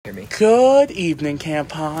Hear me. Good evening,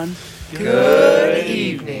 Campon. Good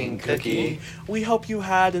evening, Cookie. We hope you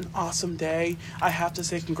had an awesome day. I have to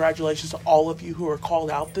say congratulations to all of you who are called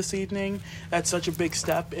out this evening. That's such a big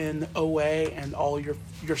step in OA and all your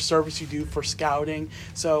service you do for scouting.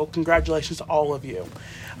 So congratulations to all of you.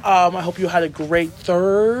 I hope you had a great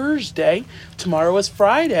Thursday. Tomorrow is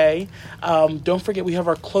Friday. Don't forget we have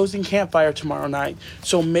our closing campfire tomorrow night.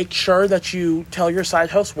 So make sure that you tell your side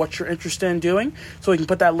host what you're interested in doing so we can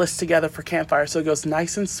put that list together for campfire so it goes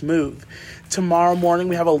nice and smooth. Tomorrow morning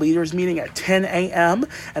we have a leaders meeting at 10 a.m.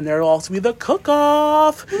 and there will also be the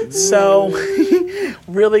cook-off. So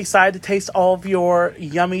really excited to taste all of your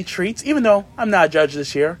yummy treats. Even though I'm not a judge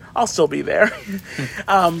this year, I'll still be there.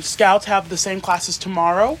 Scouts have the same classes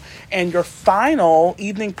tomorrow, and your final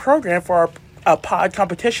evening program for our pod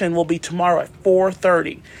competition will be tomorrow at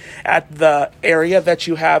 4:30 at the area that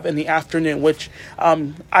you have in the afternoon, which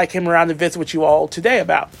I came around to visit with you all today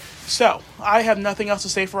about. So I have nothing else to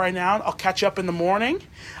say for right now. I'll catch you up in the morning.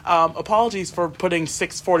 Apologies for putting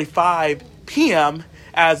 6:45 p.m.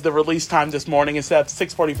 as the release time this morning instead of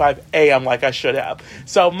 6:45 a.m. like I should have.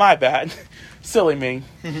 So my bad. Silly me.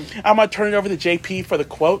 I'm going to turn it over to JP for the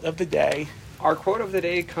quote of the day. Our quote of the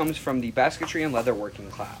day comes from the basketry and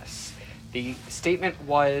leatherworking class. The statement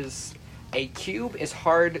was, "A cube is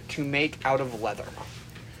hard to make out of leather."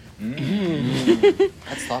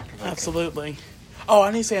 That's thought-provoking. Absolutely. Oh,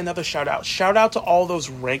 I need to say another shout out. Shout out to all those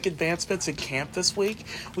rank advancements in camp this week.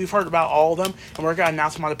 We've heard about all of them, and we're going to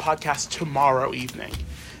announce them on the podcast tomorrow evening.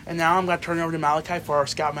 And now I'm going to turn it over to Malachi for our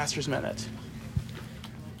Scoutmaster's Minute.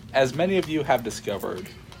 As many of you have discovered,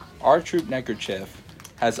 our troop neckerchief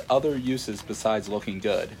has other uses besides looking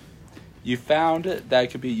good. You found that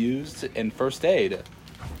it could be used in first aid.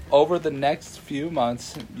 Over the next few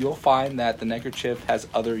months, you'll find that the neckerchief has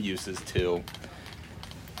other uses too.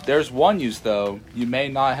 There's one use, though, you may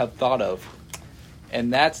not have thought of,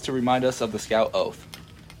 and that's to remind us of the Scout Oath.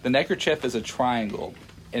 The neckerchief is a triangle,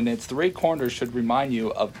 and its three corners should remind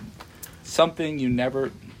you of something you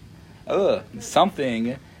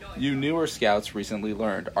newer scouts recently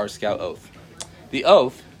learned, our Scout Oath. The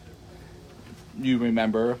oath, you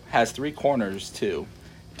remember, has three corners too.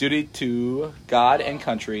 Duty to God and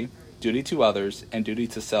country, duty to others, and duty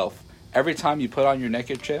to self. Every time you put on your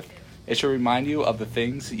neckerchief, it should remind you of the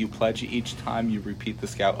things you pledge each time you repeat the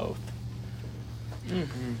Scout Oath.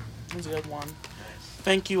 That's a good one.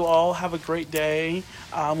 Thank you all. Have a great day.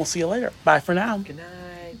 We'll see you later. Bye for now. Good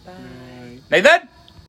night. Bye. Nathan!